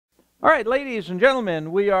right, ladies and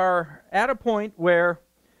gentlemen, we are at a point where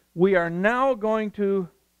we are now going to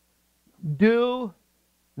do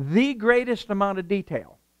the greatest amount of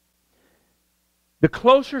detail. The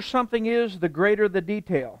closer something is, the greater the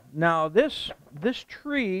detail. Now, this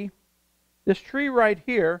tree right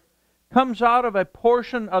here comes out of a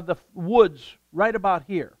portion of the woods right about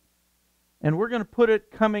here. And we're going to put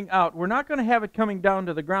it coming out. We're not going to have it coming down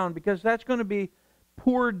to the ground because that's going to be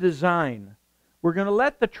poor design. We're going to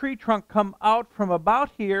let the tree trunk come out from about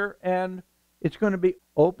here, and it's going to be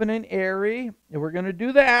open and airy. And we're going to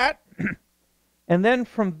do that. And then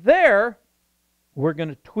from there, we're going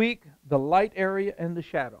to tweak the light area and the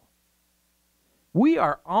shadow. We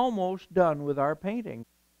are almost done with our painting.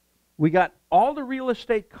 We got all the real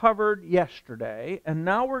estate covered yesterday, and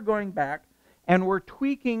now we're going back and we're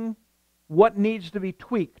tweaking what needs to be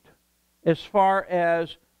tweaked as far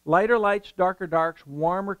as lighter lights, darker darks,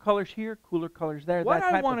 warmer colors here, cooler colors there. What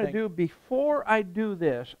I want to do before I do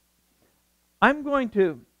this, I'm going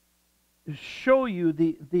to show you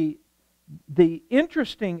the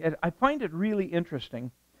interesting, and I find it really interesting,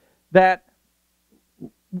 that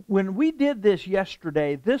when we did this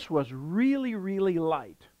yesterday, this was really, really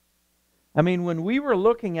light. I mean, when we were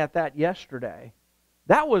looking at that yesterday,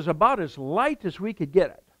 that was about as light as we could get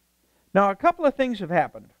it. Now, a couple of things have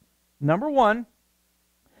happened. Number one,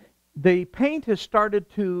 the paint has started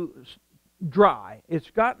to dry. It's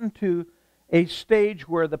gotten to a stage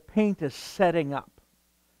where the paint is setting up,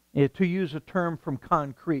 to use a term from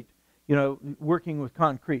concrete, working with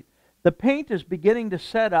concrete. The paint is beginning to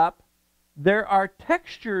set up. There are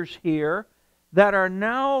textures here that are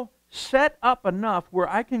now set up enough where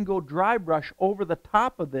I can go dry brush over the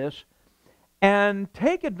top of this and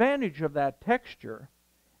take advantage of that texture.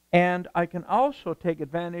 And I can also take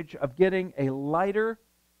advantage of getting a lighter,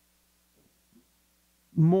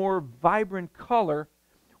 more vibrant color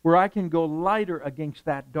where I can go lighter against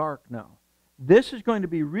that dark now. This is going to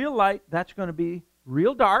be real light. That's going to be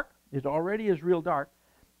real dark. It already is real dark.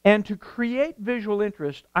 And to create visual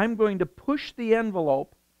interest, I'm going to push the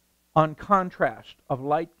envelope on contrast of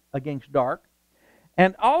light against dark.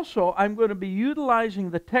 And also, I'm going to be utilizing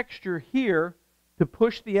the texture here to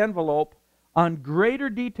push the envelope on greater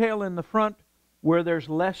detail in the front where there's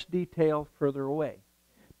less detail further away.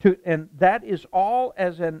 And that is all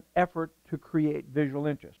as an effort to create visual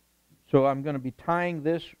interest. So I'm going to be tying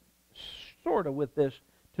this sort of with this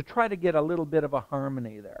to try to get a little bit of a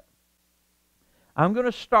harmony there. I'm going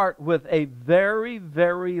to start with a very,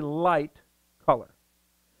 very light color.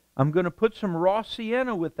 I'm going to put some raw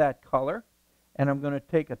sienna with that color, and I'm going to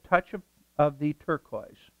take a touch of the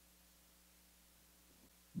turquoise.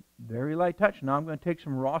 Very light touch. Now I'm going to take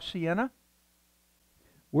some raw sienna.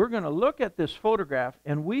 We're going to look at this photograph,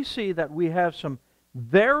 and we see that we have some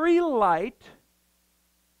very light,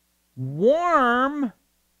 warm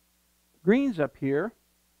greens up here.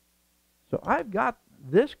 So I've got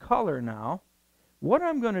this color now. What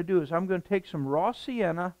I'm going to do is I'm going to take some raw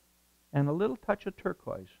sienna and a little touch of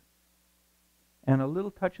turquoise and a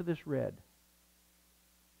little touch of this red.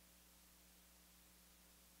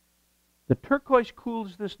 The turquoise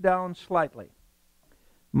cools this down slightly.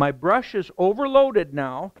 My brush is overloaded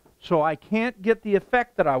now, so I can't get the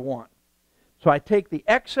effect that I want. So I take the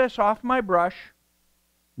excess off my brush.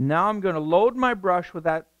 Now I'm going to load my brush with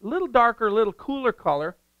that little darker, little cooler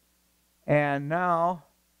color. And now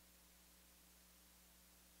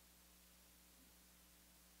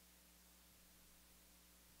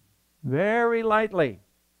very lightly,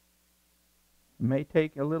 I may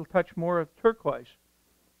take a little touch more of turquoise.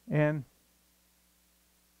 And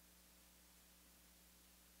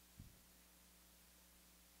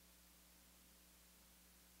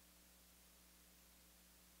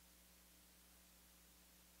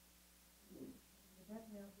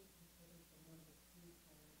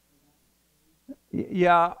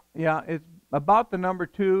yeah, it's about the number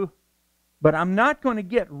 2, but I'm not going to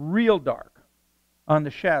get real dark on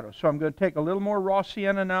the shadow. So I'm going to take a little more raw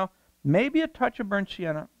sienna now, maybe a touch of burnt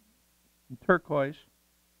sienna, and turquoise.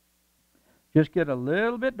 Just get a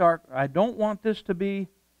little bit dark. I don't want this to be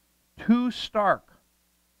too stark.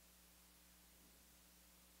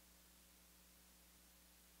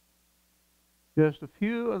 Just a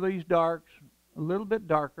few of these darks, a little bit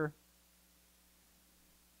darker.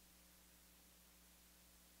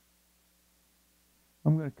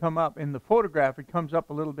 I'm going to come up, in the photograph it comes up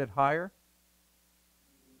a little bit higher.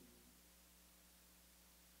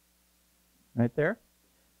 Right there.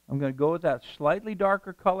 I'm going to go with that slightly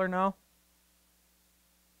darker color now.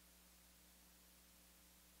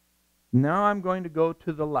 Now I'm going to go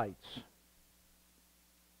to the lights.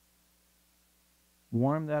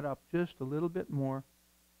 Warm that up just a little bit more.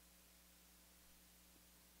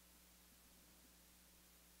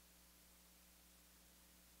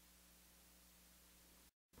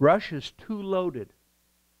 brush is too loaded.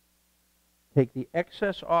 Take the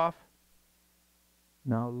excess off.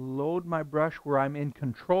 Now load my brush where I'm in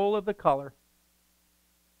control of the color.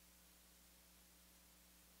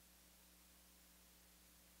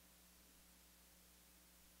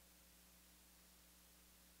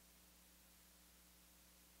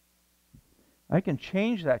 I can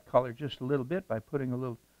change that color just a little bit by putting a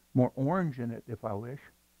little more orange in it if I wish.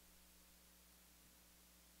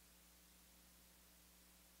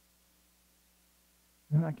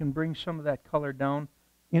 And I can bring some of that color down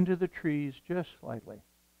into the trees just slightly.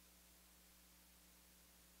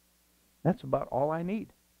 That's about all I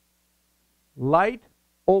need. Light,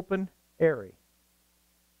 open, airy.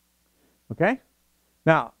 Okay?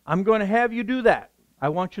 Now, I'm going to have you do that. I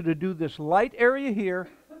want you to do this light area here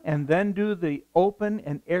and then do the open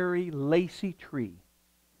and airy lacy tree.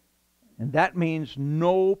 And that means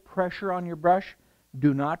no pressure on your brush.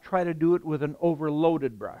 Do not try to do it with an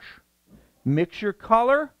overloaded brush. Mix your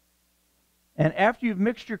color, and after you've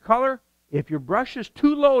mixed your color, if your brush is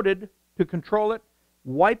too loaded to control it,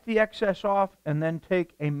 wipe the excess off and then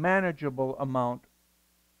take a manageable amount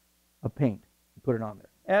of paint and put it on there.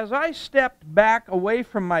 As I stepped back away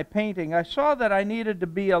from my painting, I saw that I needed to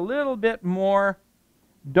be a little bit more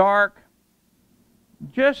dark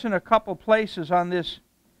just in a couple places on this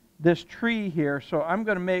tree here. So I'm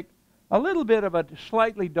going to make a little bit of a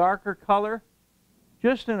slightly darker color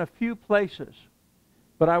just in a few places.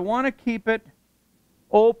 But I want to keep it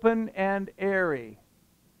open and airy.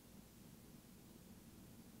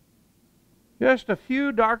 Just a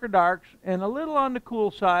few darker darks and a little on the cool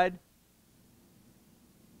side.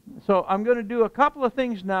 So I'm going to do a couple of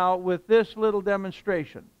things now with this little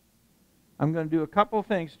demonstration. I'm going to do a couple of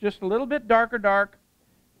things, just a little bit darker dark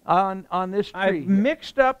on this tree. I've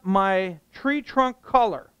mixed up my tree trunk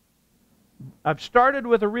color. I've started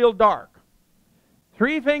with a real dark.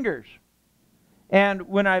 3 fingers. And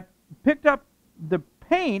when I picked up the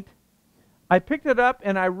paint, I picked it up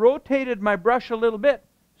and I rotated my brush a little bit.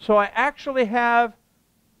 So I actually have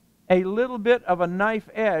a little bit of a knife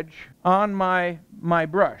edge on my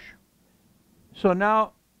brush. So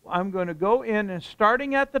now I'm going to go in and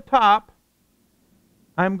starting at the top,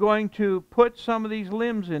 I'm going to put some of these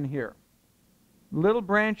limbs in here. Little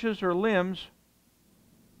branches or limbs.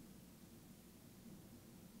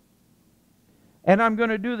 And I'm going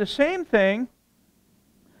to do the same thing.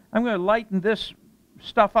 I'm going to lighten this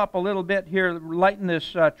stuff up a little bit here, lighten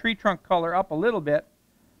this tree trunk color up a little bit.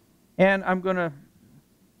 And I'm going to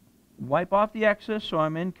wipe off the excess so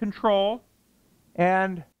I'm in control.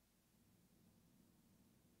 And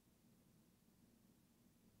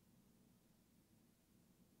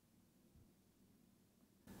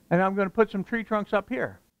I'm going to put some tree trunks up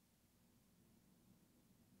here.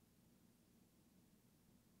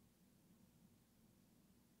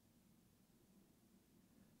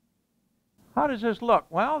 How does this look?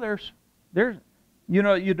 Well, there's you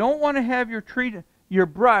know, you don't want to have your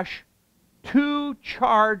brush too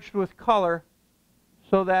charged with color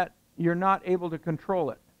so that you're not able to control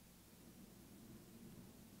it.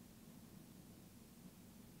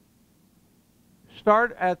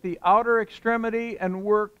 Start at the outer extremity and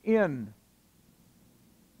work in.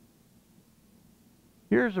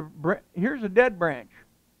 Here's a dead branch.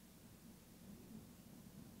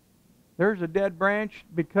 There's a dead branch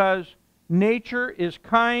because nature is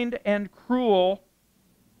kind and cruel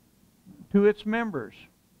to its members.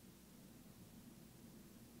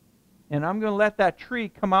 And I'm going to let that tree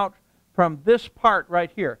come out from this part right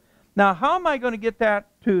here. Now, how am I going to get that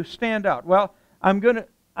to stand out? Well, I'm going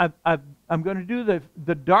to do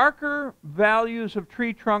the darker values of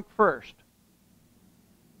tree trunk first.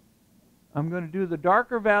 I'm going to do the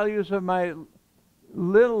darker values of my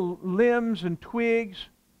little limbs and twigs.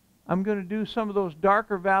 I'm going to do some of those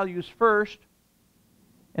darker values first.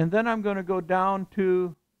 And then I'm going to go down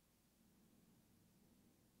to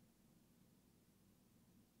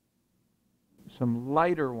some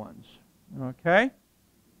lighter ones. Okay?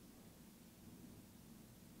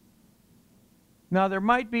 Now there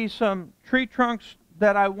might be some tree trunks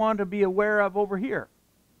that I want to be aware of over here.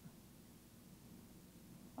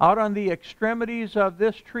 Out on the extremities of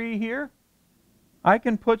this tree here, I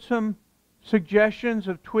can put some suggestions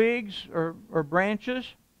of twigs or branches.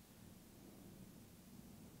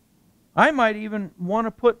 I might even want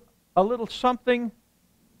to put a little something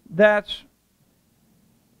that's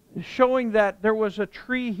showing that there was a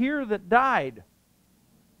tree here that died,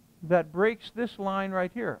 that breaks this line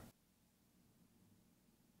right here.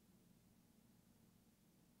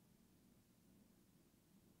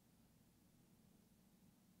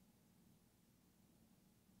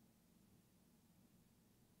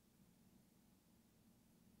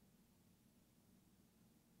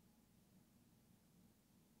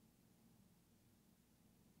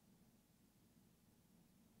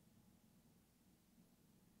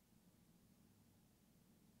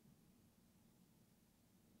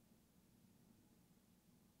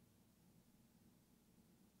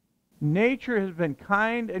 Nature has been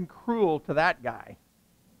kind and cruel to that guy.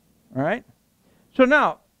 All right? So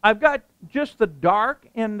now, I've got just the dark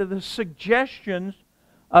and the suggestions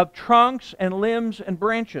of trunks and limbs and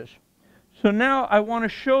branches. So now I want to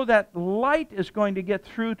show that light is going to get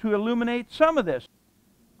through to illuminate some of this.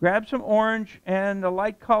 Grab some orange and a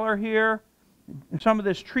light color here, and some of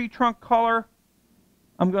this tree trunk color.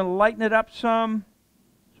 I'm going to lighten it up some.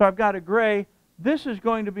 So I've got a gray. This is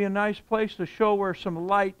going to be a nice place to show where some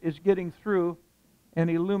light is getting through and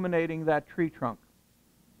illuminating that tree trunk.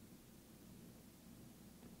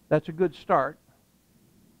 That's a good start.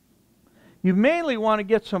 You mainly want to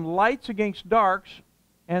get some lights against darks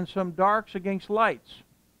and some darks against lights.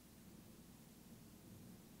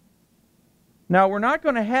 Now, we're not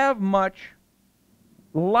going to have much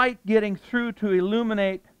light getting through to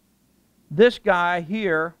illuminate this guy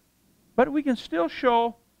here, but we can still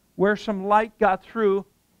show where some light got through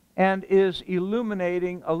and is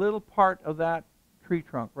illuminating a little part of that tree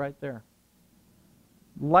trunk right there.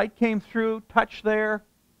 Light came through, touched there,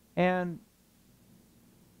 and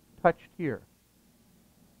touched here.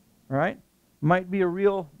 All right? Might be a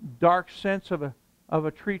real dark sense of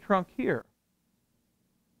a tree trunk here.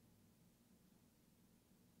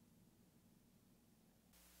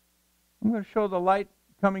 I'm going to show the light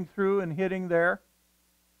coming through and hitting there.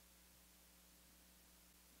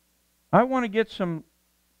 I want to get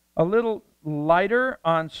a little lighter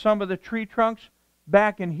on some of the tree trunks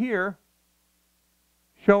back in here,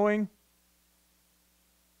 showing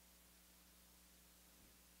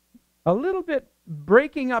a little bit,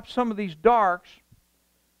 breaking up some of these darks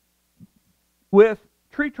with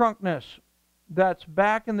tree trunkness that's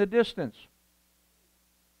back in the distance.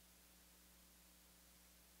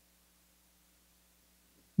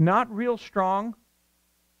 Not real strong,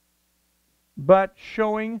 but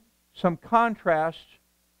showing some contrast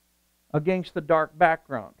against the dark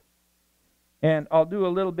background. And I'll do a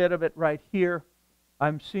little bit of it right here.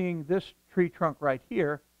 I'm seeing this tree trunk right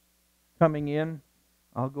here coming in.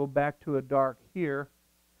 I'll go back to a dark here.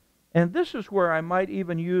 And this is where I might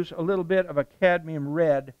even use a little bit of a cadmium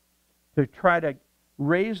red to try to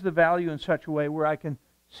raise the value in such a way where I can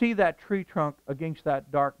see that tree trunk against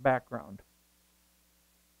that dark background.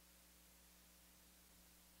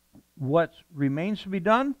 What remains to be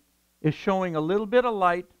done is showing a little bit of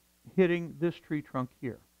light hitting this tree trunk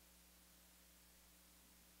here.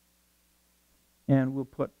 And we'll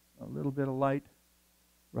put a little bit of light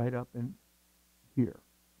right up in here.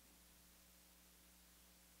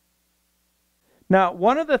 Now,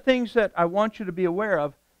 one of the things that I want you to be aware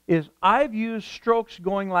of is I've used strokes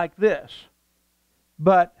going like this,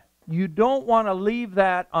 but you don't want to leave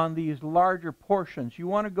that on these larger portions. You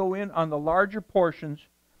want to go in on the larger portions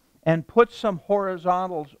and put some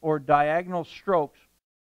horizontals or diagonal strokes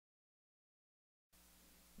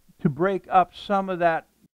to break up some of that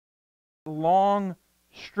long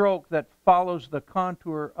stroke that follows the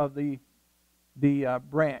contour of the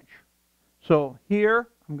branch. So here,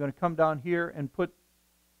 I'm going to come down here and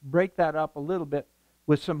break that up a little bit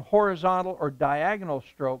with some horizontal or diagonal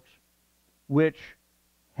strokes, which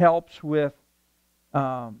helps with,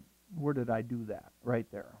 where did I do that? Right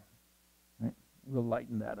there. Right? We'll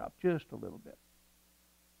lighten that up just a little bit.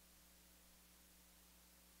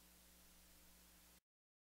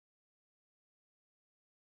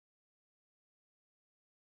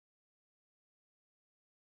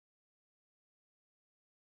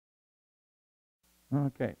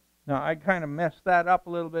 Okay, now I kind of messed that up a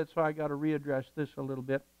little bit, so I got to readdress this a little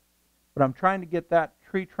bit. But I'm trying to get that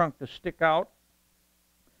tree trunk to stick out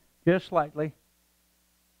just slightly.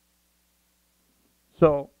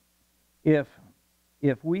 So if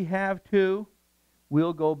we have to,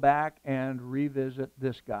 we'll go back and revisit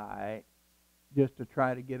this guy just to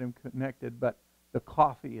try to get him connected, but the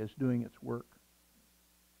coffee is doing its work.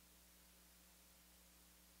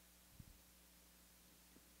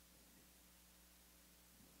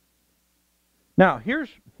 Now, here's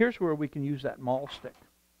where we can use that maul stick.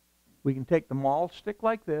 We can take the maul stick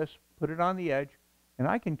like this, put it on the edge, and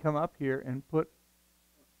I can come up here and put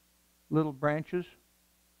little branches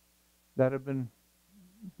that have been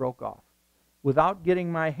broke off without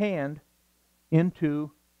getting my hand into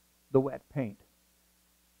the wet paint.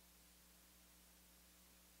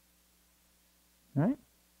 All right?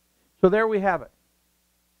 So there we have it.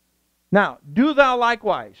 Now, do thou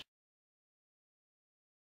likewise.